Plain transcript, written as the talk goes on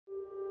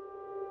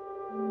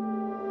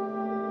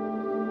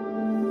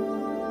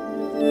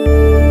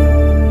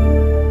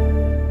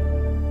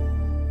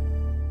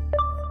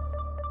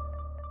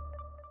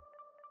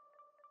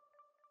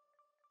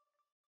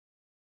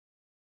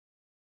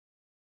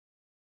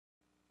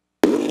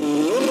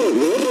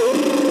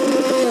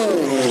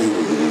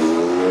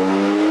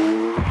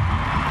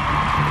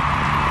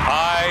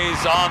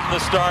On the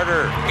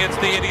starter. It's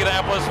the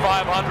Indianapolis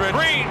 500.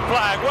 Green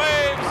flag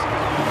waves,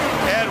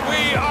 and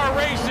we are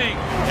racing.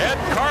 Ed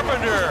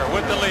Carpenter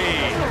with the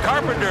lead.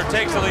 Carpenter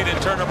takes the lead in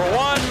turn number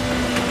 1.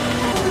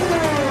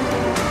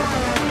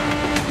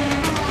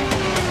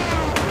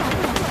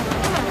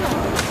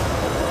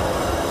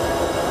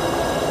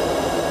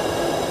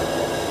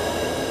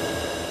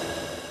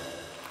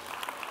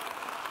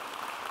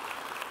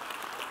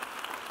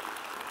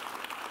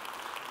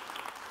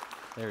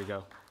 There we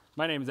go.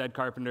 My name is Ed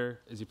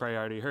Carpenter, as you probably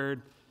already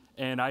heard,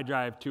 and I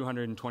drive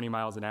 220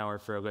 miles an hour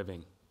for a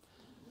living.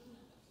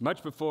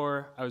 Much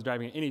before I was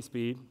driving at any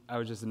speed, I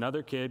was just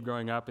another kid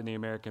growing up in the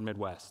American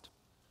Midwest.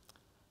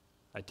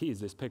 I tease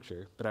this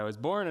picture, but I was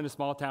born in a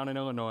small town in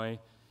Illinois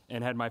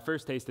and had my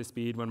first taste of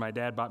speed when my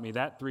dad bought me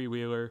that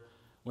three-wheeler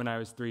when I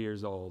was 3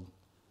 years old.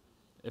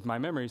 If my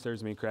memory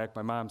serves me correct,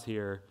 my mom's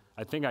here.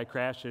 I think I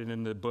crashed it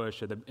into the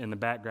bush in the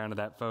background of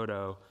that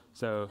photo,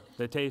 so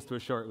the taste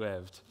was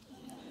short-lived.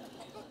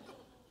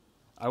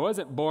 I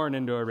wasn't born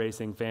into a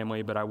racing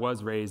family, but I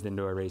was raised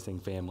into a racing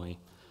family.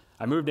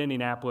 I moved to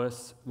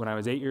Indianapolis when I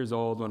was 8 years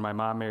old when my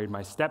mom married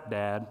my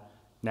stepdad,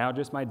 now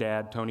just my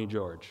dad, Tony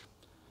George.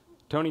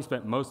 Tony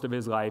spent most of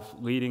his life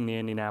leading the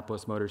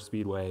Indianapolis Motor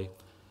Speedway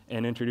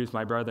and introduced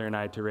my brother and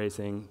I to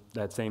racing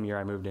that same year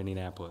I moved to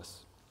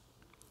Indianapolis.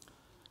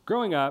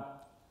 Growing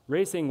up,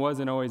 racing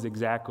wasn't always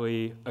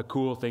exactly a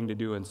cool thing to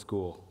do in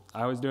school.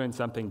 I was doing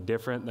something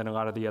different than a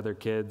lot of the other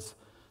kids,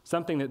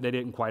 something that they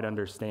didn't quite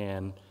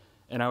understand.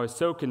 And I was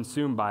so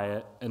consumed by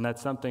it, and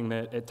that's something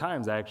that at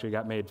times I actually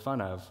got made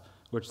fun of,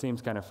 which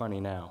seems kind of funny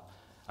now.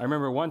 I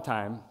remember one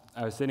time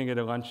I was sitting at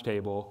a lunch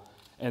table,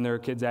 and there were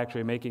kids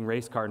actually making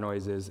race car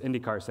noises,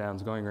 IndyCar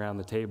sounds going around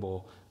the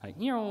table, like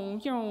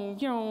yo, yo,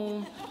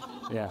 yo.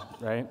 Yeah,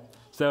 right?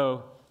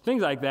 So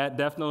things like that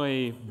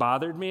definitely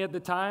bothered me at the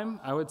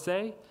time, I would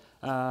say.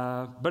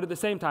 But at the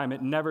same time,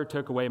 it never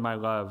took away my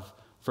love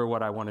for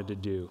what I wanted to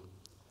do.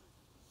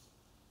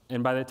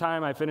 And by the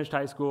time I finished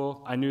high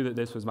school, I knew that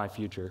this was my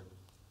future.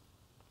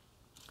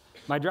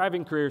 My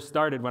driving career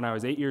started when I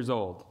was 8 years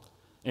old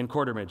in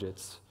quarter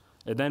midgets.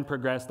 It then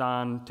progressed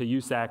on to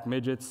USAC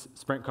midgets,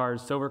 sprint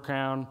cars, Silver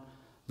Crown,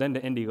 then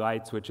to Indy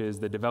Lights, which is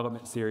the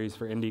development series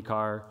for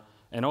IndyCar,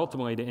 and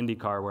ultimately to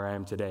IndyCar, where I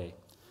am today.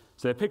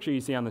 So the picture you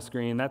see on the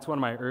screen, that's one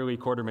of my early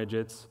quarter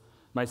midgets,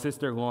 my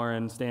sister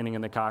Lauren standing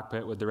in the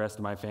cockpit with the rest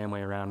of my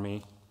family around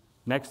me.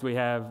 Next we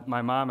have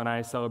my mom and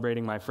I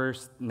celebrating my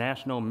first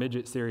National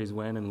Midget Series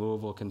win in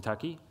Louisville,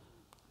 Kentucky.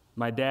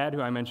 My dad,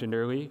 who I mentioned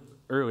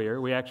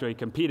earlier, we actually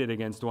competed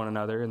against one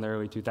another in the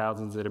early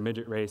 2000s at a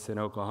midget race in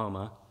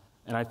Oklahoma.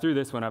 And I threw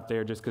this one up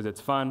there just because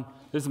it's fun.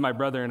 This is my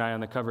brother and I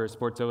on the cover of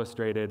Sports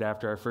Illustrated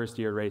after our first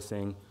year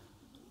racing.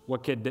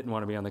 What kid didn't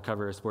want to be on the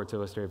cover of Sports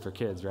Illustrated for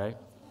kids, right?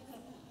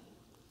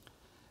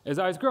 As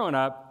I was growing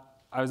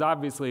up, I was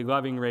obviously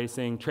loving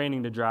racing,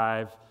 training to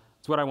drive.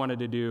 It's what I wanted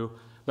to do.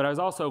 But I was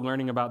also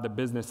learning about the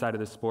business side of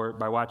the sport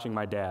by watching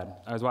my dad.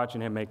 I was watching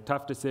him make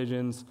tough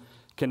decisions,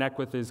 connect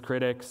with his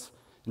critics,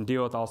 and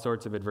deal with all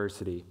sorts of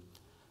adversity.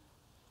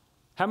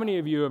 How many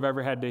of you have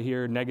ever had to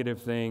hear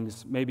negative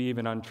things, maybe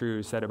even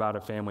untrue, said about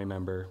a family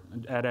member?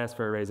 I'd ask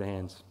for a raise of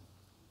hands.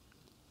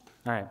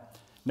 All right.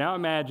 Now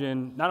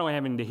imagine not only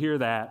having to hear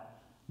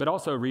that, but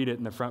also read it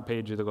in the front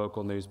page of the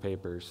local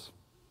newspapers.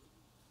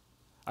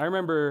 I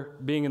remember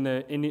being in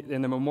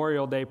the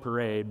Memorial Day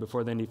parade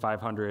before the Indy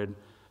 500,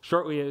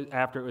 shortly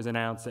after it was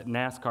announced that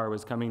NASCAR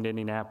was coming to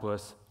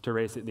Indianapolis to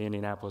race at the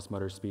Indianapolis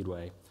Motor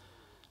Speedway.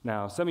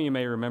 Now, some of you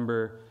may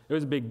remember it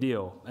was a big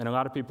deal, and a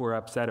lot of people were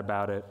upset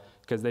about it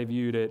because they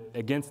viewed it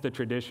against the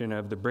tradition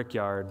of the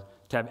Brickyard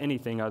to have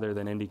anything other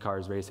than Indy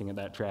cars racing at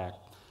that track.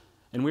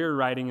 And we were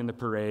riding in the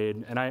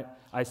parade, and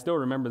I still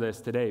remember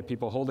this today,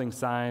 people holding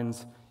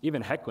signs,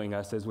 even heckling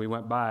us as we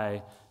went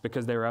by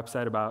because they were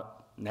upset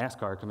about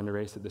NASCAR coming to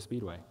race at the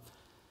Speedway.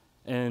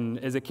 And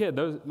as a kid,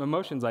 those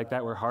emotions like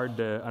that were hard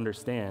to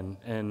understand,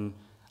 and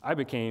I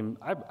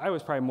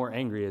was probably more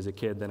angry as a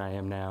kid than I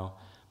am now.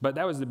 But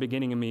that was the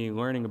beginning of me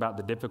learning about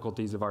the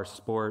difficulties of our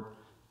sport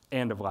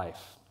and of life.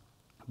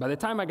 By the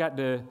time I got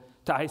to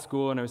high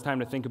school and it was time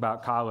to think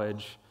about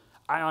college,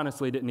 I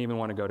honestly didn't even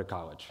want to go to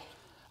college.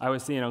 I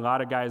was seeing a lot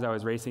of guys I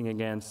was racing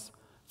against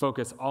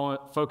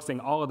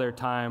focusing all of their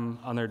time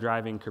on their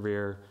driving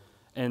career,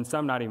 and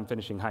some not even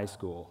finishing high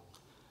school.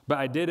 But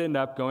I did end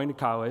up going to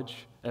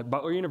college at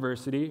Butler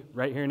University,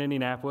 right here in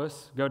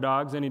Indianapolis. Go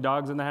Dogs, any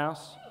dogs in the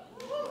house?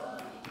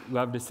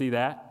 Love to see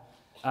that.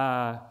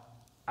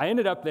 I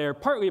ended up there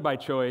partly by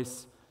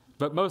choice,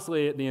 but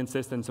mostly at the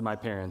insistence of my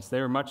parents. They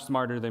were much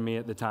smarter than me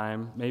at the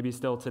time, maybe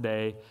still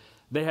today.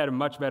 They had a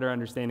much better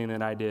understanding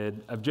than I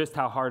did of just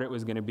how hard it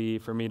was going to be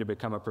for me to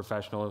become a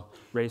professional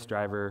race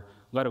driver,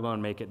 let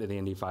alone make it to the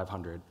Indy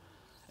 500.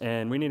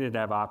 And we needed to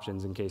have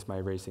options in case my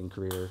racing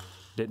career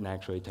didn't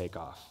actually take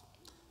off.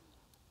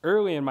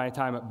 Early in my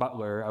time at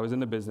Butler, I was in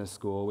the business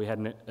school. We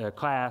had a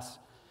class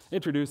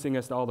introducing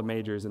us to all the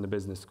majors in the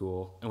business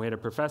school, and we had a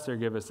professor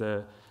give us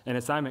an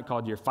assignment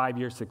called your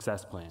 5-year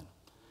success plan.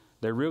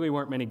 There really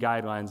weren't many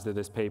guidelines to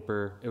this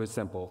paper. It was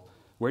simple.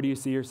 Where do you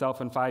see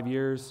yourself in 5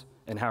 years,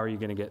 and how are you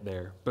going to get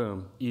there?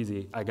 Boom,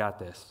 easy, I got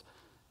this.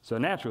 So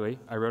naturally,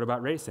 I wrote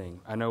about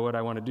racing. I know what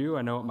I want to do.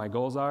 I know what my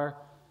goals are.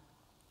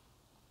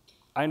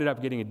 I ended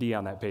up getting a D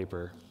on that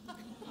paper.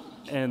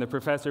 And the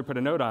professor put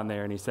a note on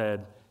there, and he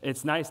said,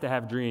 "It's nice to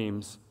have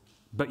dreams,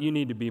 but you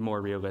need to be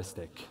more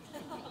realistic."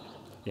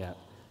 Yeah.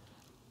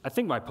 I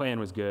think my plan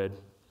was good.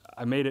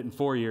 I made it in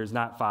 4 years,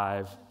 not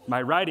 5.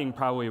 My writing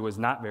probably was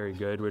not very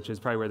good, which is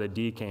probably where the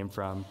D came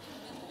from.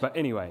 But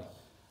anyway,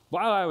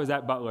 while I was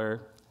at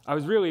Butler, I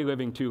was really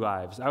living 2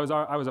 lives. I was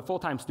a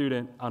full-time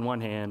student on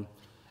one hand,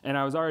 and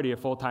I was already a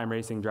full-time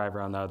racing driver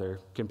on the other,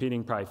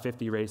 competing probably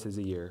 50 races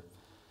a year.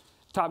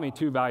 It taught me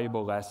 2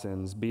 valuable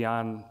lessons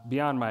beyond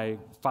my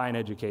fine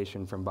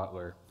education from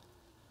Butler.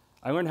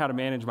 I learned how to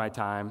manage my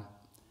time,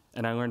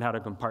 and I learned how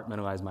to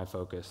compartmentalize my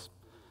focus.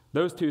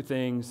 Those 2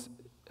 things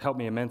helped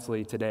me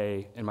immensely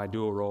today in my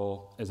dual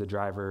role as a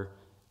driver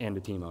and a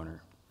team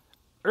owner.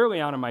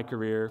 Early on in my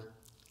career,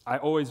 I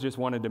always just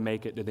wanted to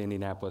make it to the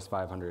Indianapolis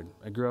 500.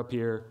 I grew up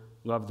here,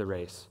 loved the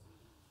race.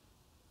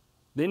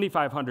 The Indy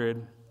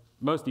 500,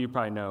 most of you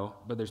probably know,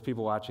 but there's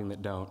people watching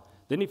that don't.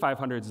 The Indy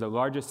 500 is the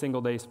largest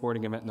single-day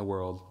sporting event in the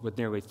world, with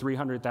nearly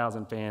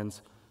 300,000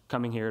 fans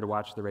coming here to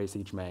watch the race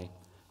each May.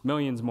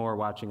 Millions more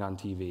watching on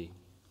TV.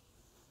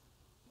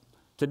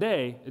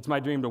 Today, it's my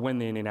dream to win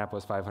the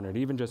Indianapolis 500,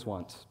 even just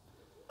once.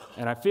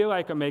 And I feel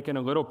like I'm making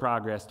a little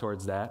progress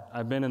towards that.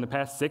 I've been in the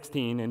past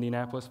 16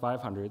 Indianapolis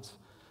 500s.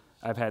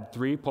 I've had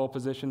 3 pole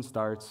position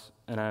starts,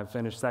 and I've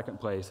finished 2nd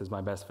place as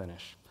my best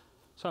finish.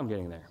 So I'm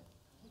getting there.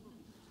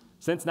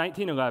 Since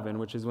 1911,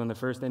 which is when the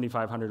first Indy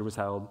 500 was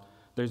held,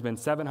 there's been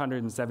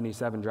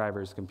 777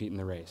 drivers compete in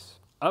the race.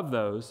 Of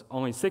those,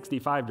 only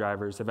 65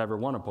 drivers have ever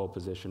won a pole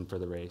position for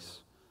the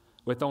race,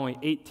 with only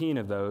 18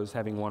 of those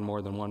having won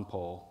more than 1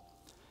 pole.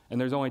 And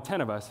there's only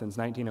 10 of us since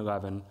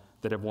 1911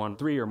 that have won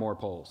 3 or more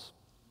poles.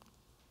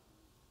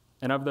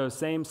 And of those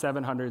same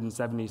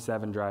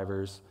 777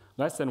 drivers,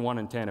 less than 1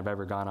 in 10 have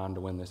ever gone on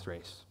to win this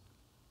race.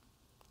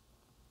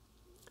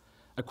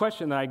 A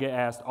question that I get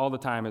asked all the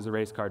time as a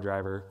race car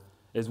driver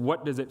is,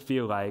 what does it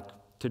feel like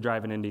to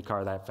drive an Indy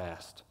car that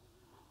fast?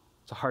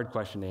 It's a hard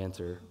question to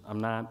answer. I'm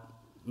not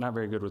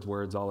very good with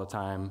words all the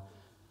time.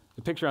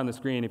 The picture on the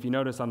screen, if you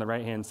notice on the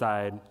right-hand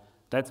side,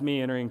 that's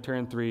me entering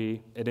turn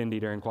 3 at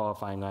Indy during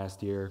qualifying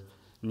last year.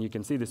 And you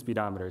can see the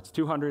speedometer. It's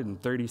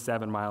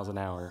 237 miles an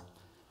hour.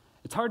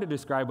 It's hard to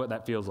describe what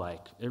that feels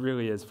like. It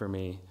really is for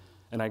me.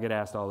 And I get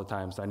asked all the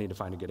time, so I need to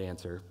find a good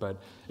answer.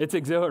 But it's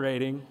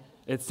exhilarating.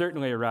 It's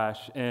certainly a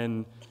rush.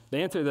 And the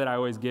answer that I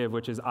always give,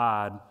 which is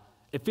odd,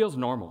 it feels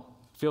normal.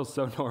 It feels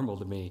so normal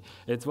to me.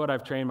 It's what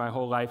I've trained my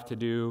whole life to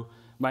do.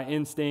 My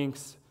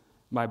instincts,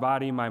 my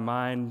body, my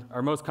mind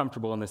are most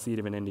comfortable in the seat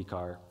of an Indy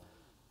car.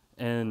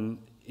 And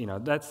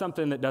that's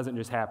something that doesn't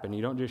just happen.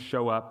 You don't just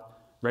show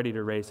up ready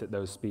to race at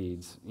those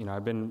speeds.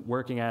 I've been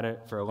working at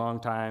it for a long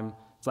time.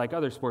 It's like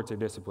other sports or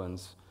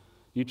disciplines.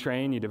 You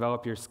train, you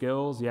develop your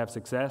skills, you have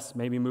success,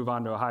 maybe move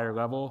on to a higher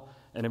level,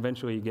 and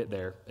eventually you get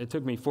there. It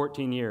took me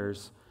 14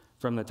 years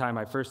from the time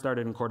I first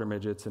started in quarter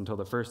midgets until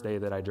the first day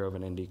that I drove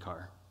an Indy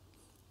car.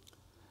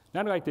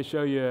 Now I'd like to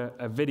show you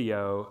a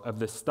video of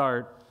the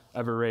start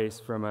of a race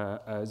from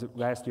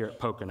last year at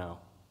Pocono.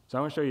 So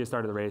I want to show you the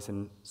start of the race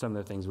and some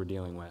of the things we're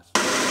dealing with.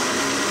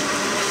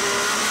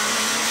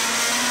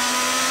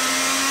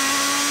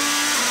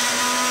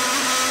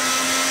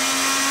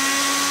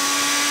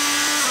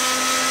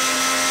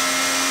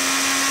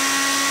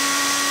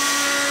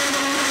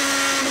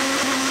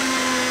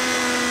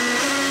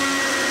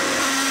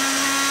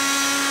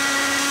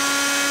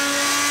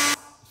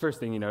 First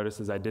thing you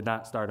notice is I did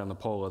not start on the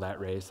pole of that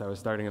race. I was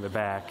starting in the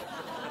back.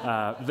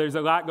 There's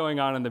a lot going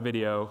on in the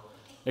video,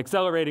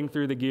 accelerating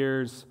through the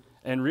gears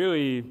and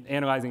really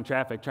analyzing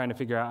traffic, trying to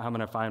figure out how I'm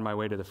going to find my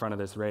way to the front of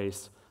this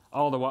race.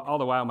 All the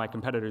while, my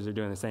competitors are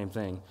doing the same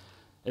thing.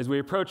 As we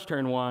approach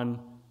turn 1,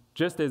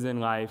 just as in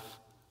life,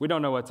 we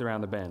don't know what's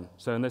around the bend.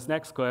 So in this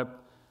next clip,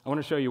 I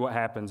want to show you what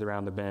happens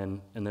around the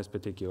bend in this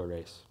particular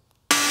race.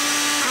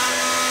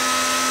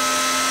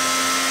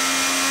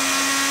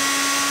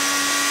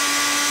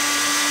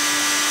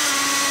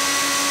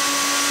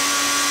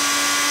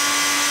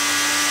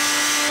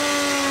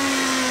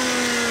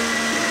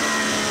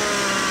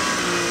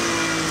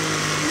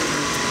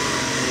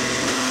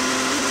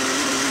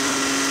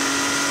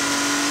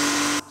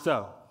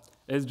 So,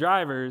 as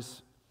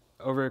drivers,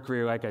 over a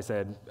career, like I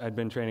said, I'd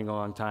been training a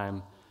long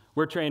time.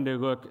 We're trained to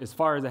look as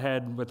far as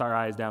ahead with our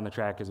eyes down the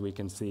track as we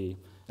can see,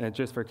 and it's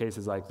just for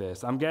cases like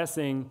this. I'm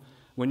guessing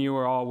when you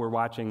all were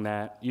watching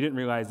that, you didn't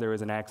realize there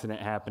was an accident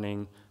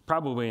happening,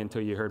 probably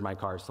until you heard my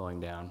car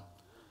slowing down.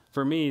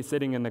 For me,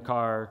 sitting in the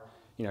car,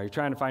 you're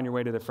trying to find your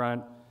way to the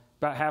front.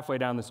 About halfway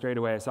down the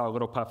straightaway, I saw a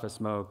little puff of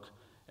smoke,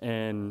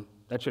 and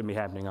that shouldn't be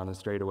happening on the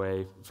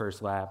straightaway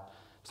first lap.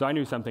 So I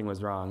knew something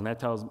was wrong.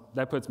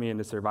 That puts me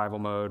into survival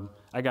mode.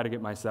 I got to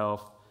get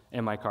myself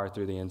and my car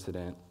through the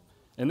incident.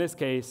 In this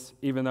case,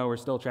 even though we're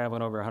still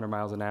traveling over 100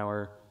 miles an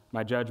hour,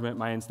 my judgment,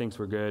 my instincts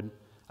were good.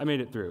 I made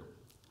it through.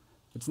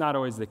 It's not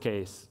always the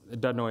case.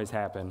 It doesn't always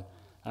happen.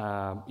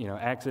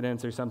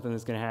 Accidents are something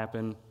that's going to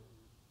happen,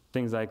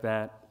 things like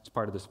that. It's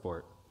part of the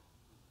sport.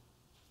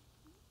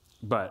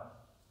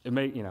 But it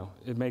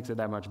makes it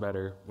that much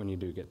better when you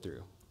do get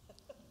through.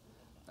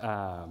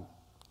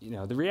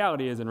 The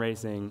reality is in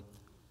racing,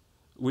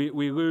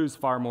 we lose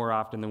far more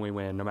often than we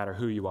win, no matter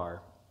who you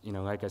are.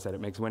 Like I said,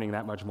 it makes winning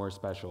that much more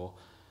special.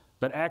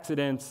 But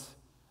accidents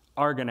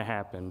are going to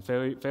happen.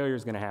 Failure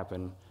is going to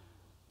happen.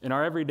 In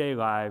our everyday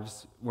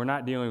lives, we're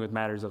not dealing with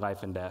matters of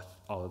life and death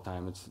all the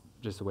time. It's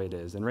just the way it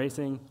is. In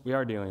racing, we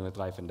are dealing with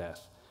life and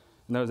death.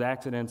 And those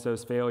accidents,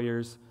 those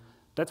failures,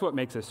 that's what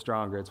makes us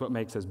stronger. It's what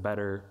makes us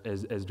better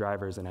as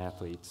drivers and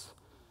athletes.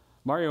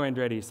 Mario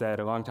Andretti said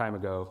a long time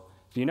ago,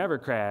 if you never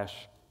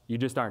crash, you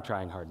just aren't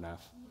trying hard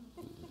enough.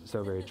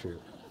 So very true.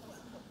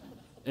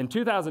 In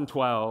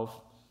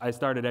 2012, I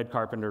started Ed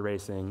Carpenter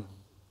Racing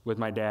with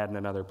my dad and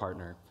another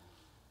partner.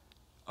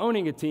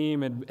 Owning a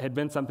team had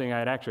been something I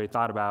had actually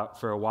thought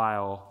about for a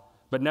while,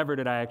 but never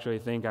did I actually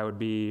think I would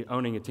be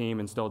owning a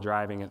team and still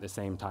driving at the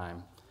same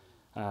time.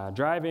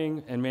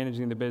 Driving and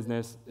managing the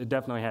business, it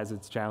definitely has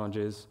its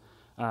challenges.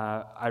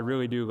 I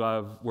really do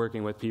love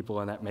working with people,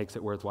 and that makes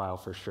it worthwhile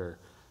for sure.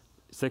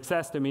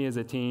 Success to me as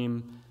a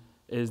team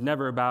is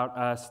never about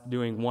us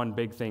doing one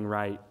big thing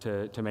right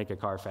to make a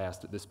car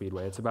fast at the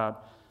speedway. It's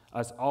about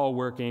us all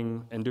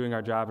working and doing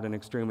our job at an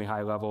extremely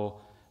high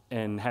level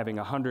and having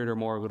 100 or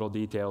more little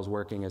details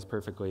working as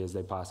perfectly as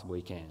they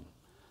possibly can.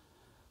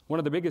 One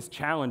of the biggest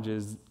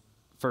challenges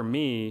for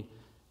me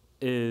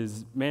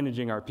is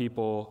managing our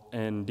people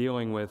and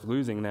dealing with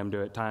losing them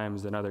to, at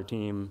times, another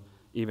team,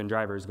 even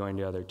drivers going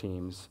to other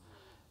teams.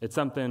 It's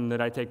something that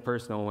I take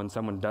personal when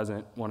someone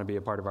doesn't want to be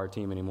a part of our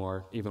team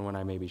anymore, even when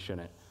I maybe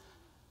shouldn't.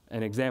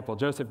 An example,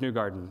 Joseph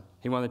Newgarden.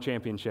 He won the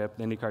championship,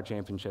 the IndyCar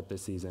championship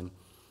this season.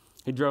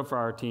 He drove for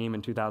our team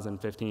in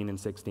 2015 and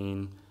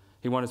 16.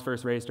 He won his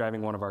first race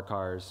driving one of our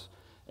cars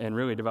and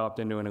really developed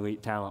into an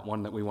elite talent,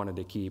 one that we wanted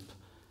to keep.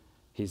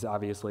 He's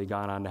obviously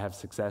gone on to have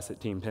success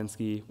at Team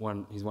Penske.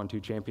 He's won 2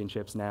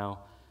 championships now.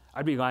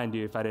 I'd be lying to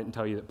you if I didn't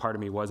tell you that part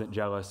of me wasn't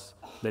jealous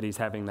that he's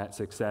having that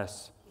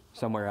success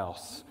somewhere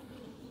else.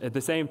 At the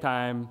same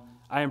time,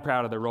 I am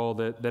proud of the role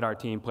that our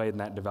team played in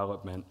that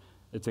development.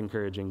 It's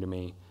encouraging to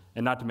me.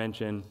 And not to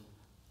mention,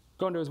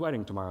 going to his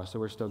wedding tomorrow, so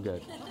we're still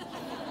good.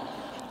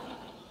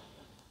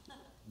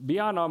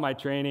 Beyond all my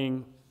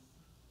training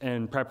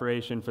and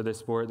preparation for this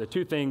sport, the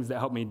 2 things that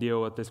help me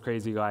deal with this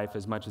crazy life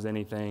as much as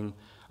anything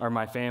are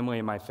my family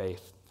and my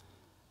faith.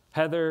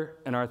 Heather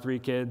and our 3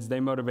 kids, they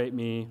motivate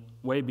me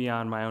way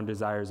beyond my own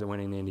desires of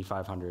winning the Indy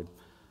 500.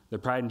 The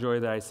pride and joy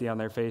that I see on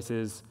their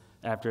faces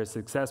after a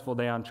successful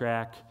day on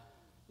track,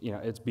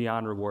 it's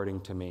beyond rewarding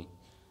to me.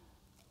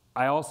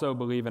 I also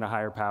believe in a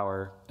higher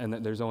power and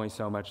that there's only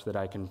so much that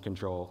I can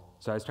control.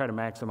 So I just try to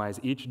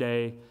maximize each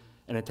day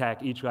and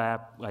attack each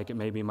lap like it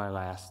may be my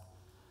last,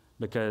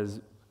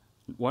 because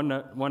one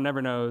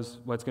never knows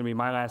what's going to be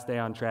my last day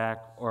on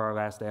track or our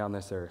last day on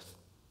this earth.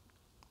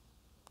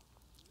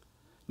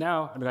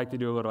 Now, I'd like to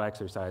do a little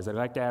exercise. I'd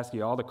like to ask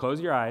you all to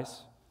close your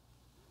eyes,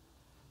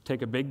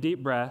 take a big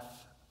deep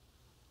breath,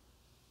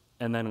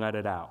 and then let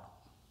it out.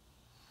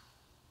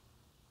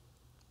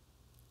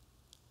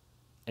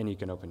 And you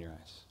can open your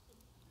eyes.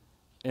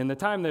 In the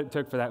time that it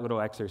took for that little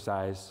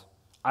exercise,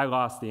 I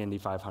lost the Indy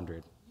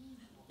 500.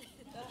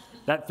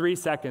 That 3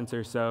 seconds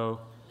or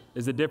so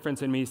is the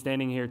difference in me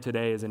standing here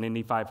today as an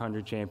Indy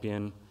 500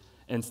 champion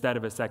instead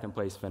of a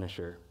second-place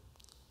finisher.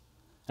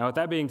 Now, with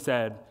that being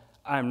said,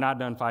 I am not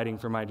done fighting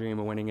for my dream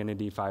of winning an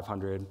Indy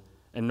 500,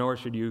 and nor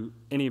should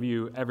any of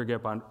you ever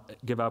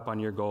give up on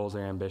your goals or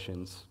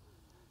ambitions.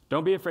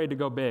 Don't be afraid to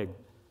go big,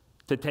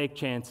 to take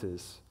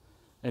chances.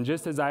 And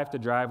just as I have to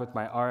drive with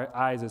my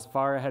eyes as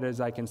far ahead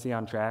as I can see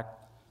on track,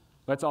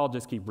 let's all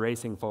just keep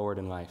racing forward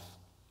in life.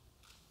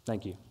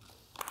 Thank you.